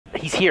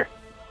He's here.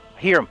 I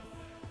hear him.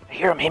 I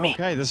hear him. Hit me.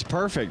 Okay, this is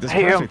perfect. This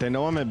is perfect. They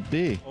know I'm at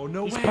B. Oh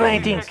no He's way.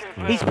 planting.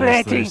 He's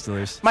planting.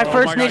 My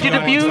first ninja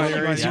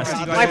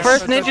defuse. My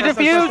first ninja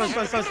defuse.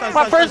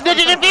 My first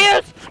ninja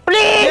defuse.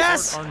 Please.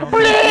 Yes.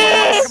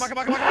 Please.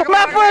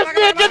 My first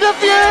ninja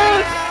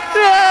defuse.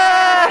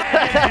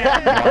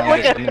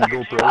 Look at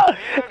him.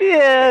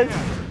 Yes.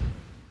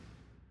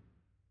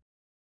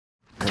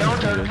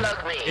 Don't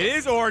unplug me. It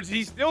is Orange.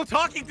 He's still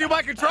talking through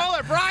my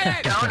controller, Brian.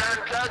 Don't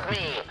unplug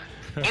me.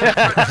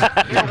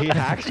 He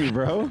hacks you,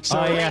 bro.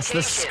 Oh yes,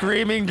 the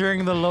screaming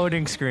during the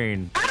loading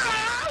screen. I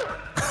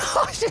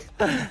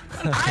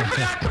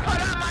forgot to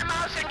put on my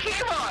mouse and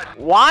keyboard.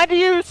 Why do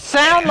you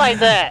sound like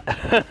that?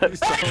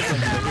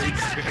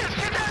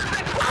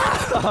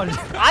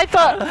 I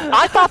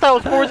thought that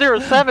was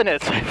 407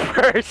 at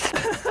first.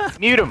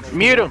 Mute him.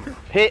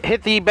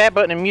 Hit the bad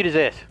button and mute his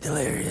ass.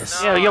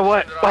 Delirious. Yeah, yo,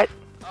 what?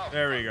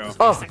 There we go.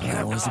 Oh,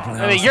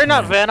 I mean, you're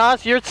not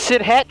Vanoss, you're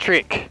Sid Hat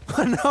Trick.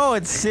 No,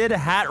 it's Sid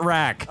Hat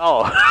Rack.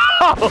 Oh.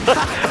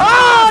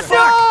 Oh,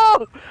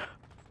 no!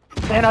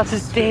 Vanoss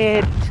is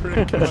dead.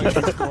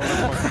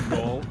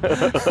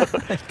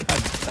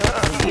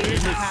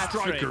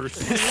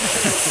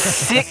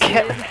 Sick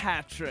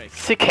hat trick.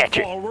 Sick hat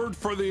trick. Forward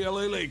for the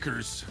LA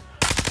Lakers.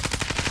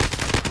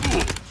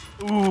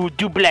 Ooh,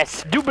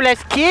 doubless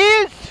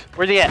kiss.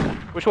 Where's he at?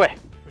 Which way?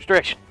 Which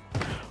direction?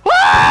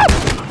 Ah!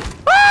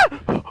 Ah!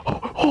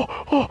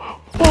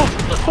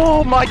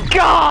 Oh my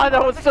God,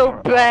 that was so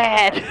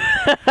bad.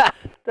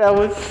 That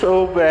was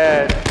so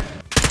bad.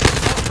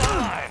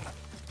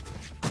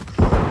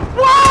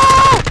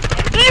 Whoa!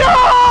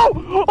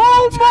 Yo!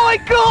 Oh my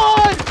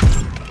God!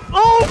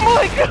 Oh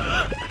my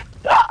God!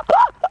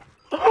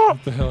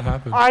 What the hell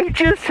happened? I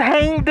just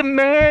hanged the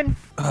man.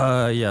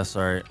 Yeah,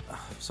 sorry.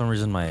 For some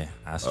reason my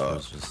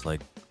Astros just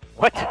like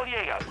What?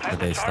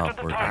 they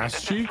stopped working.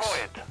 Ass cheeks?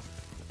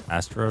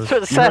 Astros? So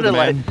it sounded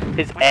like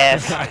his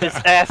ass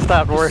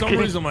stopped For some working.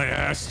 reason my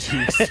ass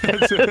cheeks.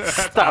 That's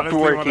Stopped honestly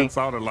what working. it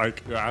sounded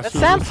like. That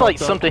sounds like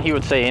something he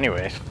would say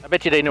anyways. I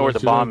bet you they know where the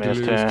bomb is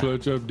too.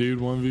 Clutch up, dude.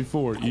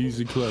 1v4.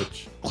 Easy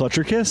clutch. Clutch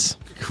or kiss?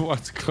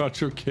 What's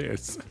clutch or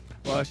kiss?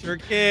 Flush your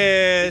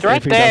kiss. It's right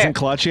If he there. doesn't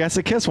clutch, he has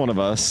to kiss one of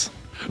us.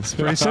 It's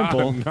pretty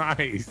simple.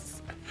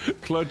 Nice.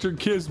 Clutch or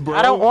kiss, bro.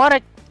 I don't want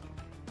to.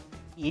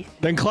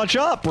 Then clutch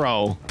up,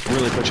 bro.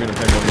 Really put you in a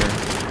pickle here.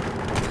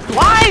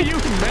 Why?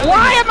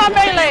 Why am I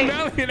melee?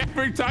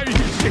 Every time you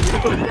shake.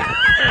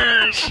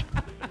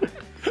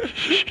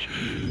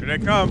 Here they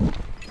come.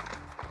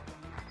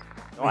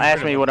 Don't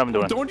ask me what I'm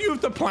doing. Don't you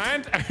have to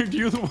plant? Aren't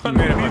you the one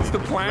that needs to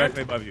plant?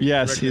 Directly above you.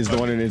 Yes, Directly he's the above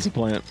one who needs to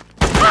plant.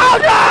 Oh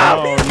no!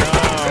 Oh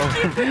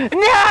no!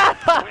 No!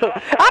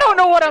 I don't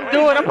know what I'm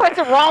doing. I'm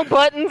pressing wrong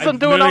buttons. I'm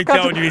doing all literally kinds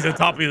telling of. you he's on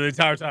top of you the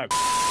entire time.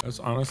 That's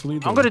honestly.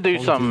 I'm gonna do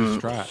something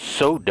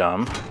so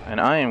dumb, and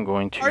I am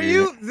going to. Are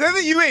you? Is that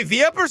the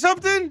UAV up or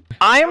something?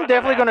 I am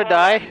definitely gonna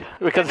die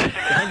because.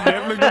 I'm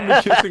definitely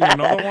gonna be kissing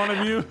another one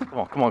of you.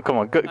 Come on! Come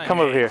over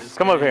here!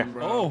 Come over here!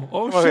 Oh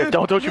Come over here! shit!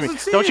 Don't shoot me!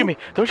 Don't shoot me!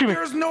 Don't shoot me!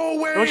 There's no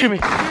way. Don't shoot me!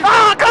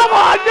 Oh, come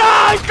on!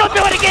 No! He's gonna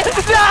do it again!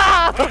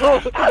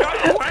 No!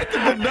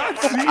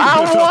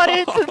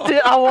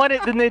 I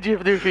wanted the ninja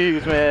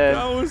defuse, man.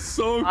 That was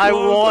so close. I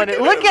want it.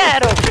 Look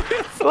at him!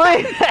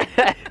 Look.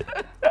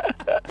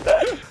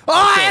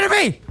 Oh,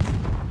 enemy!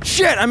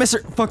 Shit, I missed her.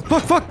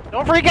 Fuck.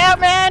 Don't freak out,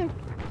 man!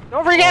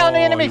 Don't freak out on the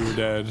You're enemies!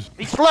 dead.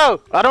 Be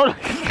slow! I don't...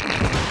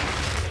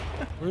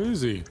 Where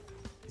is he?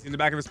 He's in the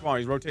back of his spawn.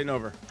 He's rotating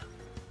over.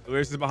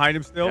 Delirious is behind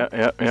him still.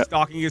 Yeah. He's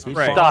stalking his prey.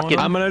 following Stalking.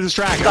 I'm gonna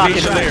distract him.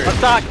 Stalking. I'm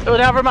stalking. Oh,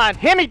 never mind.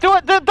 Hit me! Do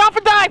it!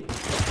 Dolphin dive!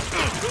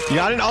 You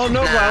got it? Oh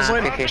no, bro. I was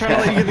trying to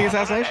let you get the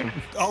assassination.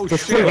 Oh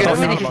shit!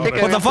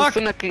 What the fuck?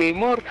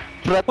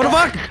 What the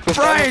fuck?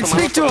 Brian,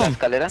 speak to him!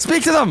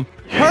 Speak to them!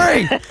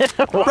 Hurry!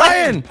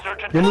 Brian!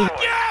 Too late!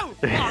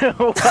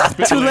 Oh,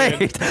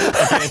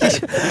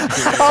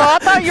 I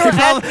thought you were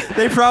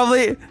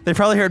They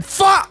probably heard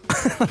fuck!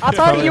 I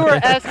thought you were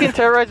asking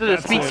Terrorizer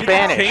to speak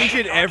Spanish. Change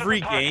it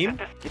every game.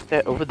 Get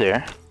that over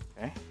there.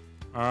 Okay.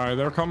 Alright,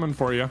 they're coming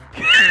for you.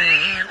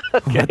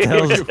 What the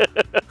hell's...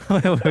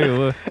 Wait.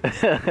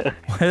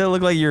 Why did it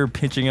look like you're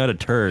pitching out a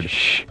turd?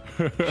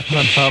 On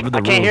top of the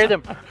I can't hear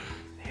them.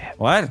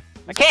 What?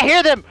 I can't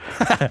hear them.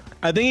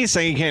 I think he's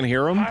saying he can't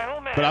hear him,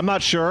 but I'm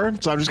not sure,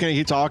 so I'm just gonna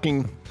keep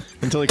talking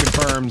until he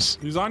confirms.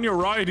 He's on your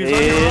right. He's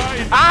on your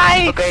right.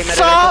 I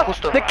saw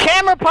the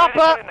camera pop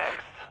up.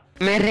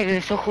 Me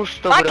regresó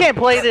justo, I bro. can't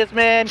play this,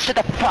 man. Shut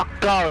the fuck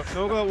up.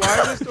 Soga, why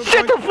are they still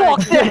Shut the going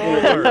fuck to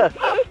down.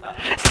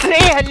 Say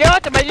hello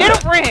to my little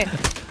friend.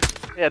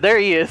 Yeah, there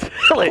he is.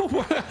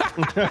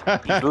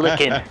 He's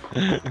looking.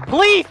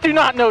 Please do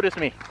not notice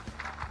me.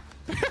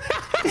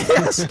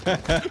 Yes.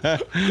 No!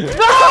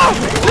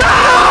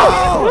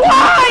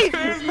 Why?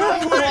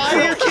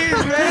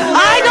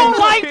 I don't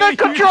like the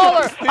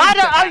controller.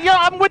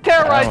 I'm with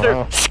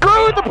Terrorizer.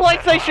 Screw the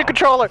PlayStation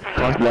controller.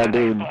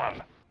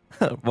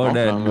 Well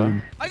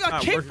done. I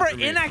got kicked for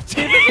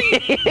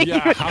inactivity.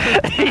 Yeah,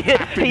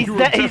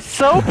 he's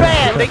so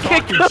bad. They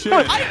kicked him.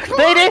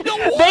 They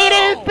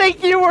didn't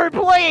think you were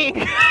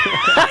playing.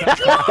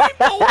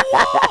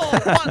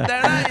 What?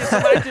 That is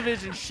some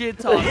Activision shit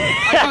talk.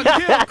 I got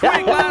killed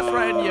quick last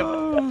round, you.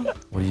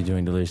 What are you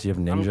doing, Delirious? Do you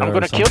have ninja? I'm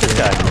gonna kill this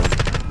guy.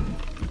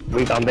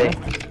 We on B.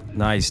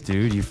 Nice,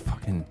 dude. You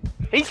fucking.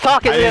 He's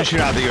talking I to didn't him. shoot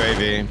out the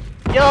UAV.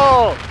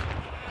 Yo!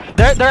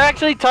 They're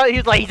actually talking.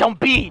 He's like, he's on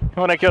B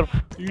when I killed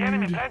him.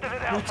 Dude,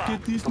 let's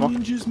get these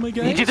ninjas, my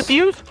guys. Did you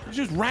defuse? You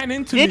just ran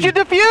into me. Did you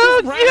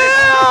defuse? Right.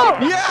 Yeah!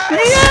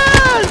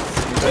 Yes!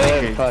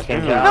 Good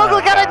fucking job. No,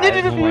 look at it,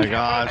 ninja Oh my defuse.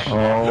 gosh.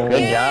 Oh,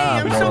 good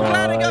job, I'm so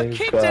glad I got boys.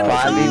 kicked in the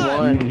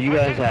 5v1. You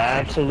guys are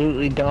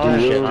absolutely dog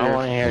shit. I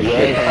want to hear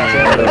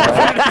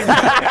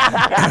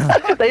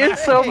shit. They're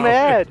so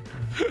mad.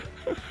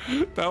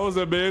 That was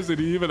amazing.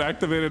 He even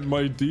activated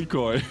my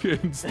decoy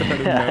and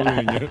started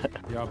mailing it.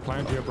 Yeah,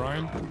 plant here,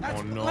 Brian.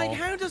 Oh no. Like,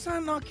 how does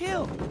that not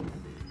kill?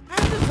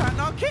 How does that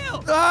not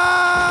kill?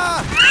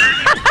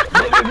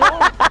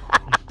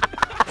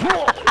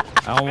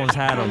 I almost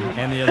had him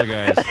and the other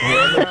guys.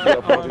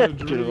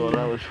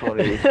 That was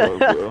funny as fuck,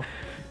 bro.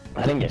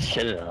 I didn't get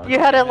shitted on. You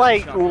had to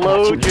like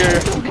load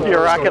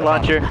your rocket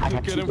launcher.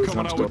 Look at him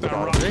coming out with that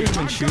rocket. Did they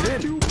even shoot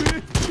it?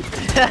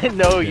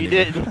 No, you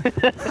didn't.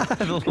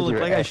 It looked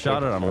like I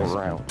shot it on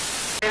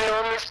myself.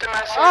 Hello, Mr.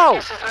 Master. Oh.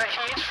 This is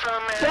Rahid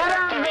from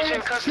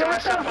Division Customer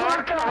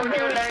Support. Would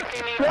you like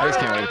any I just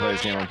can't wait to play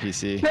this game on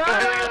PC.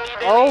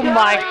 Oh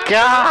my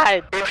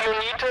god. If you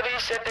need to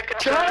reset the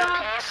controller,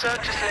 please, sir,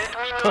 just let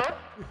me know.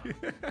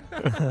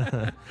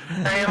 I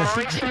am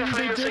always here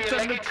for you, so you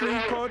like it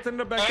too. In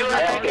the back You of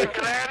like the your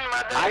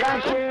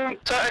grandmother.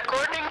 So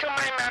according to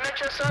my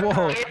manager, sir,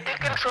 Whoa. to get the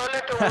controller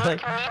to work,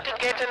 you need to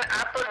get an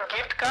Apple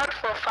gift card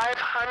for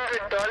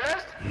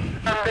 $500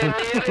 from the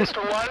nearest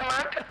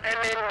Walmart, and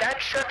then that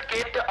should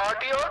get the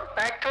audio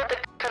back to the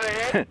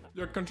correct.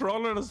 Your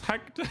controller is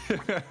hacked.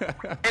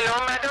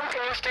 Hello, madam,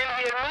 can you still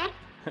hear me?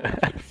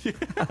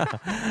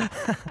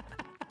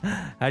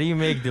 How do you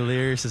make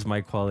Delirious'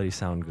 mic quality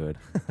sound good?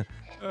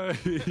 Yo,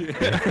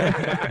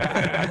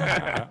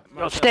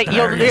 steak.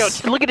 Yo,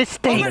 look at this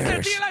steak. To your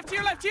left, to your left, to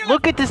your left.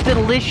 Look at this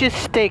delicious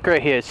steak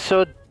right here.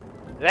 So, it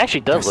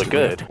actually does look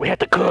good. We have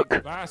to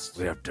cook. Last.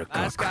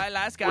 Last guy,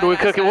 last guy. What are we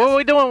cooking? What are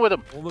we doing with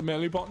him? Hold the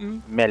melee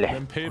button. Melee.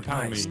 Then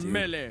PayPal me.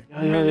 Melee.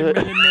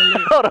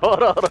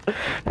 Hold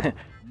on.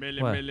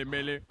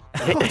 Melee.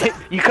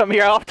 You come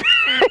here often?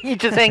 You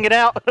just hanging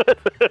out?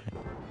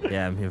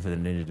 Yeah, I'm here for the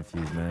ninja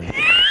defuse, man.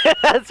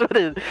 That's what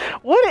it is.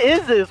 What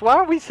is this? Why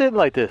are we sitting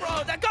like this?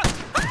 Bro, that gun.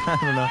 I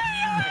don't know.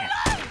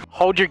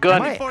 Hold your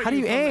gun. How do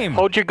you aim?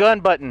 Hold your gun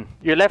button.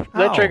 Your left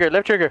How? trigger.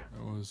 Left trigger.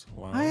 That was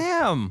wow. I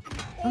am.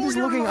 I'm just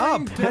looking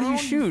up. How do you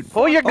shoot?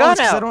 Pull your Oh, gun it's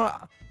 'cause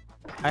out.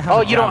 I have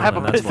Oh, a you don't have a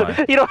javelin, that's pistol.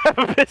 why. You don't have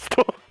a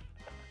pistol.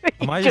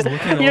 Am I just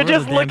looking You're over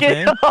just the damn looking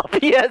thing? up.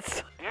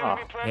 Yes. Oh.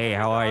 Hey,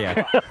 how are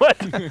ya? What?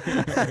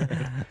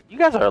 You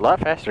guys are a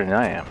lot faster than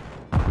I am.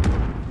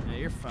 Yeah,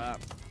 you're fat.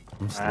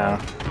 I'm slow. Wow.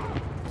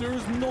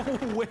 There's no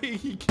way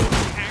he can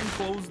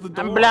close the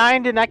door. I'm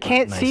blind and I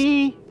can't Nice.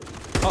 see.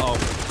 Uh-oh.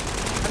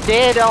 I'm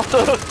dead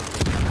also.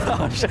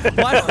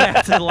 Why do I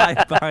have to lie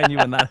behind you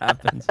when that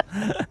happens?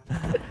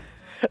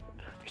 You're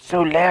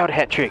so loud,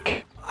 hat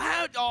trick.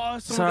 How? Oh,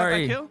 someone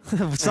Sorry. got that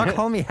kill? Stop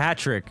calling me hat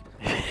trick.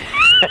 Do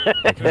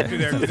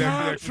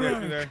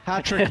there.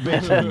 Hat trick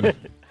bitch.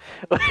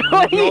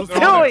 What are you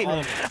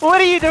doing? What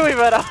are you doing,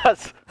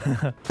 Vanoss?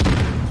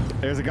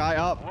 There's a guy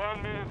up.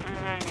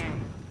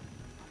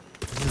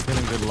 This has been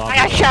a good lobby. I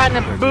got shot in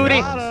the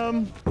booty. Got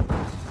him.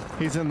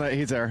 He's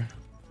there.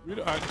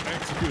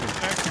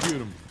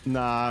 Execute him.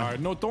 Nah. Alright,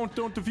 no, don't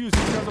defuse.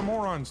 These guys are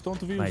morons. Don't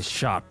defuse. Nice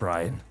shot,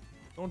 Brian.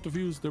 Don't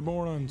defuse. They're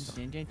morons.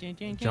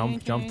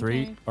 Jump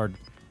 3 or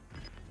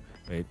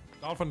wait.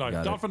 Dolphin dive.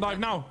 Got it. Dolphin dive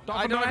now.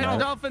 I Dolphin don't dive have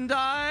now. dolphin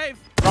dive.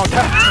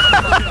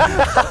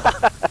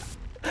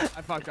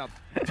 I fucked up.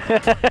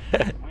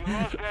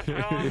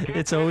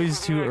 It's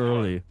always too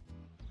early.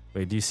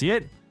 Wait, do you see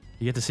it?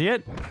 You get to see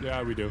it?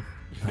 Yeah, we do.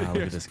 Ah,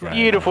 look at this guy.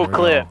 Beautiful There we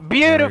clip. go.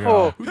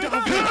 Beautiful.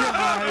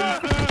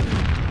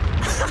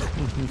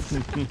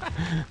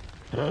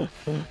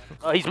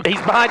 Oh, he's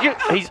behind you.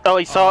 He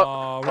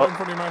saw. Run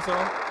for you,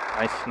 Marcel.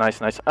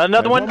 Nice.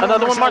 Another one,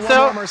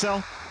 Marcel.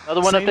 Marcel.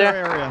 Another one up Same there.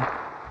 area.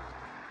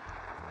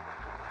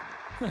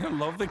 I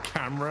love the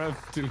camera.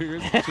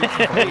 Delirious. It's just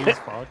funny as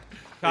fuck.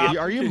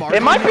 Are you marking?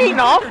 Am I beating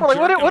off? Like,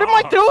 what am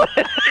I doing?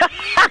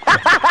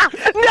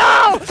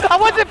 No! I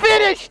wasn't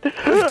finished!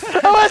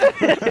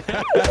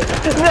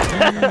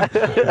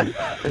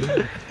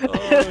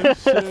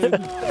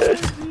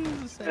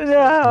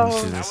 No!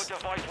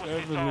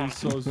 Definitely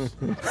so.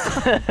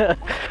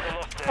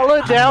 I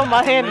look down,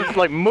 my hand is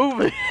like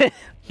moving.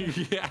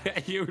 Yeah,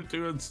 you were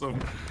doing some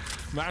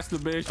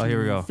masturbation. Oh, here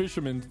we go.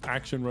 Fisherman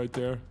action right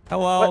there.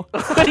 Hello.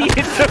 What are you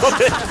doing?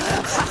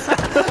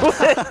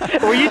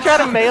 Were you trying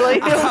to melee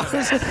him?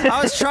 I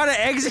was trying to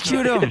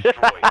execute him.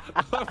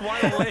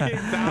 While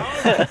laying down.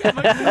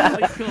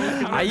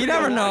 You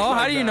never know.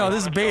 How do you know?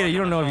 This is beta. You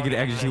don't know if you can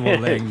execute while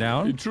laying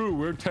down. True,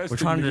 we're testing. We're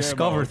trying to the game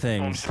discover out.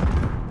 things.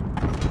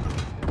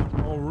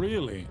 Oh,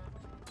 really?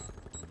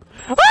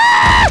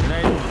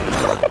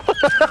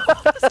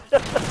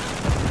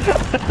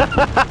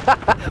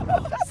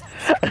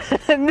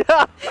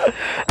 No!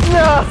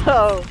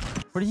 No!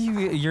 What are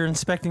you? You're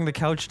inspecting the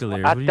couch,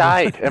 Delirious. I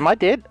died. Am I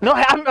dead? No,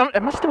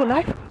 am I still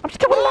alive? I'm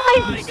still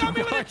alive! I thought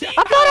I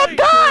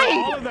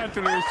All of that,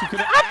 Delirious, you could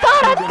have I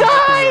thought I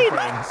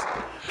died!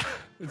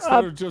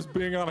 Instead of just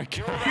being on a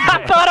camera.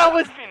 I thought I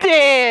was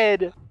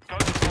dead!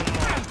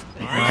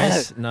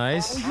 Nice,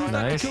 nice,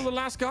 nice. Kill the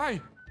last guy.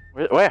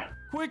 Where?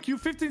 Quick, you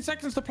 15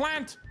 seconds to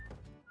plant.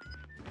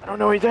 I don't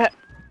know where he's at.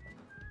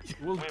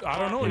 Well, I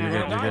don't know. You're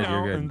You're good, gonna die you're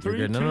now. good, In you're 3,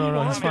 good. No, 2, no, no,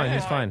 1. he's fine,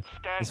 he's fine.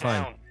 He's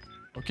fine.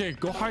 Okay,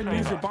 go hide and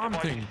use your bomb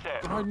thing.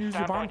 Go hide and use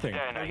your bomb thing.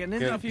 We're getting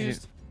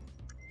defused.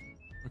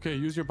 Okay,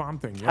 use your bomb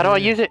thing. How do I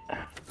use it?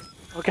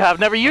 Okay, I've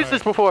never used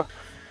this before.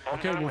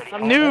 Okay, well,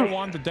 I'm new. All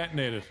want to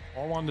detonate it.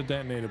 All want to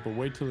detonate it, but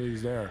wait till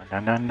he's there.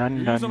 Dun, dun, dun,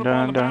 You're dun, using up dun,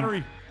 all the dun.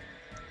 battery.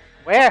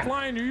 Where?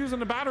 Flying, you're using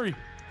the battery.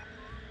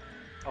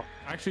 Oh.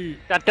 Actually.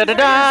 Dun, dun, dun,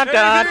 dun,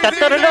 dun, dun,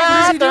 dun, dun,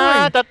 dun,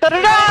 dun, dun,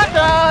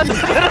 dun, dun.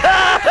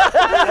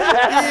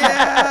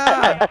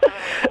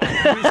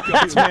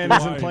 This man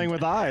isn't playing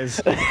with eyes.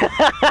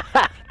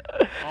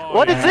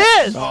 What is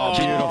this? Oh,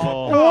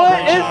 beautiful.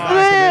 What is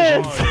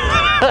this?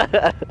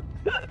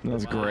 That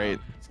was great.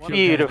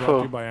 Beautiful. Brought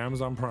to you by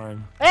Amazon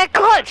Prime. Hey,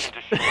 clutch!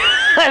 And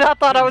I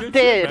thought I was Good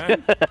shit,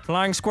 dead. man.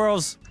 Flying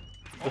squirrels.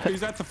 Okay,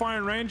 he's at the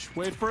firing range.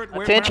 Wait for it.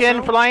 Wait, Attention,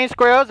 Marcel. flying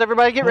squirrels.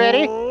 Everybody get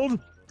ready. Hold.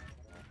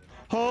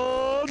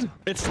 Hold.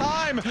 It's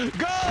time.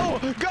 Go.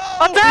 Go.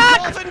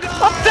 Attack! Dolphin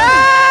dive!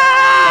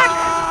 Attack!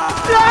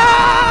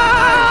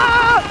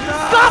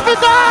 Stop it,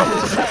 Dom!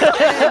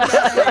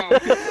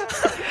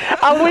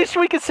 I wish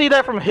we could see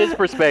that from his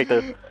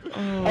perspective.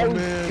 Oh,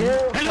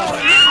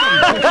 man.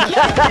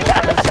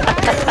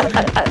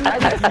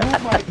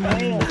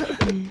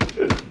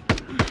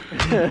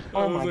 That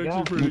was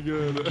actually pretty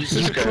good.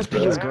 This clip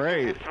is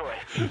great.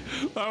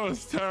 That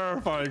was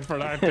terrifying for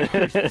that dude.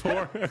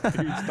 Poor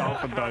dude's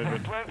dolphin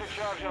diving.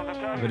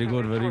 Very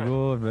good, very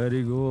good,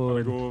 very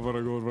good.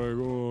 Very good, very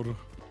good.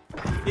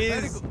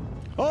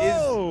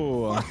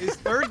 Oh! Is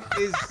third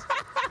is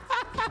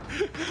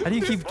How do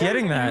you keep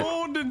getting He that?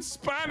 moaned in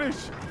Spanish.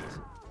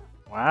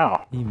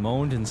 Wow. He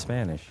moaned in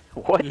Spanish.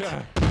 What?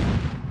 Yeah.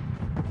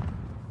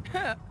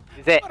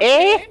 Is that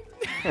A?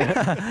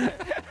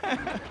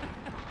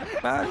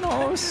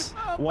 Vanoss.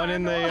 One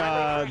in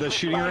the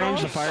shooting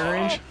range, the fire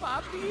range.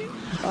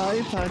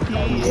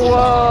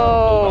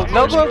 Whoa!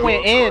 Notebook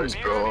went in.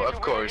 Of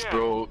course,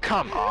 bro.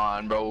 Come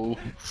on, bro.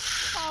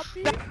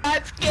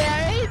 That's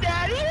scary,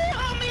 Daddy.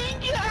 Oh my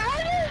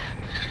God.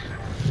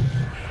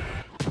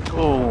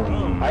 Oh.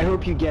 I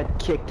hope you get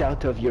kicked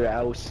out of your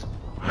house.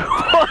 Your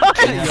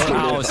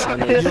house.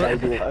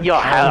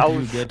 Your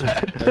house. You get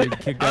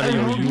kicked out of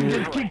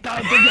your Kicked out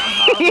of your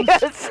house.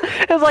 Yes!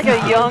 It was like a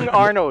young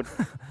Arnold.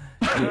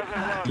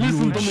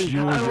 Listen to me.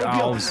 huge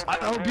house. I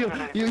hope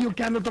you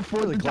cannot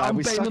afford the glad down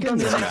we stuck payment on in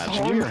your this next match.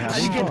 home. We're having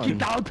And you get fun.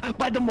 kicked out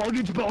by the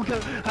mortgage broker.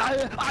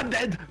 I'm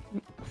dead.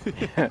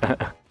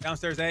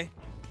 downstairs, eh?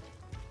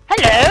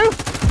 Hello!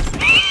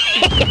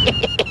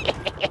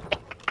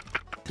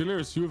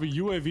 Delirious, you have a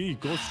UAV.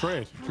 Go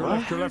straight. To your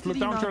left, to your left. Look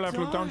down to your left.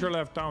 Look down to your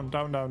left. Down,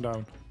 down, down,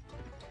 down.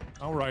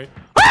 All right.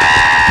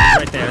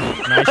 Right there.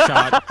 Nice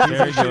shot.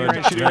 Very Shooting good.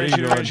 range, shooting Very range,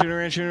 shooting range, good. shooting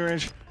range, shooting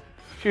range.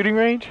 Shooting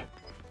range?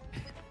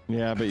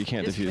 Yeah, but you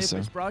can't This defuse, clip so.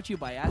 is brought to you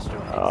by Astro.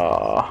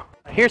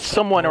 I hear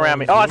someone around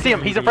me. Oh, I see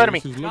him. He's in front of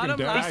me. He's looking Got him,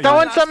 down. he's He's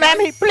throwing something at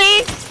me,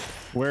 please!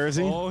 Where is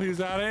he? Oh, he's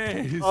at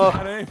A. He's Oh,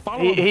 at A.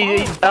 Follow him.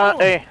 He, Follow him.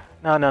 hey.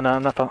 No, I'm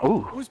not following.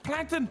 Ooh. Who's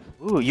planting?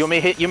 Ooh, you want me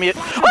to hit? You want me to...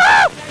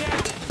 Ah!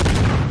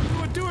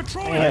 Do it,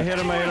 throw I it. hit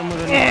him with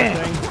another thing.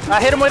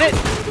 I hit him with it.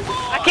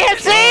 I can't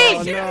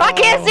see! no. I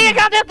can't see a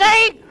goddamn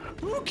thing!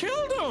 Who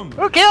killed him?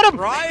 Who killed him?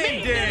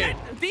 Ryan did.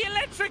 The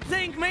electric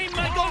thing made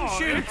my gun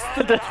shoot.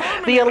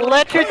 The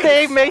electric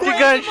thing made your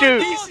gun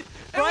shoot.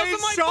 Ryan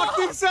shocked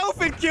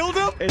himself and killed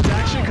him. It's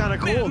actually kind of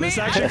cool. This is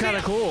actually kind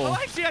of cool.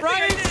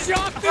 Ryan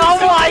shocked himself. Oh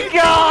my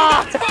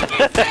god!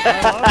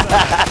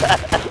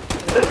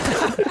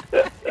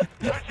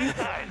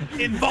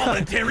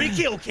 Involuntary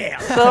kill cam.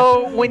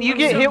 So when you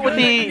get hit with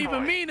Didn't the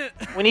even mean it.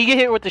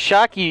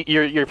 shock,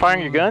 you're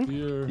firing your gun.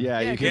 Dear. Yeah,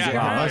 you can Yeah. get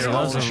Wow, that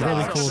was a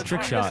really shots. cool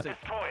trick shot.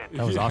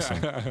 That was awesome.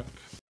 There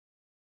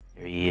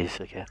he is.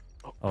 Okay.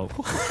 Oh.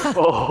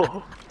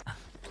 Oh.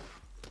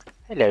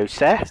 Hello,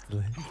 sir.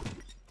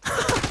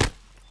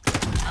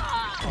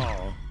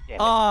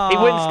 Oh. He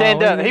wouldn't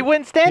stand up. He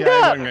wouldn't stand Yeah, he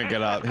up. wasn't gonna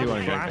get up. He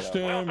wasn't gonna Flashed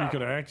get up. him. You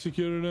could have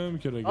executed him. You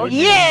could have. Oh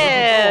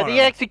yeah, the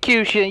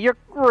execution. You're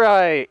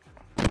right.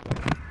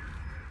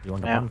 You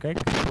want a Yeah. pancake?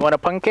 You want a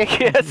pancake?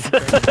 Yes.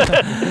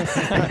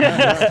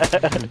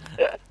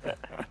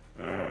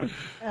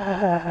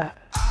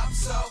 I'm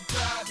so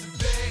proud to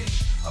be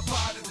a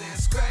part of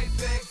this great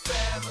big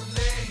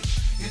family.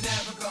 You're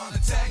never gonna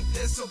take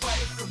this away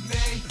from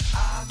me.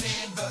 I'm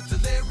in the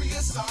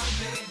delirious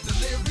army,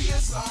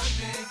 delirious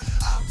army.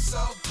 I'm so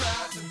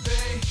proud to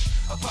be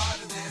a part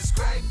of this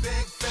great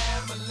big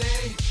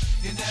family.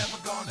 You're never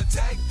gonna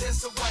take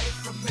this away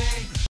from me.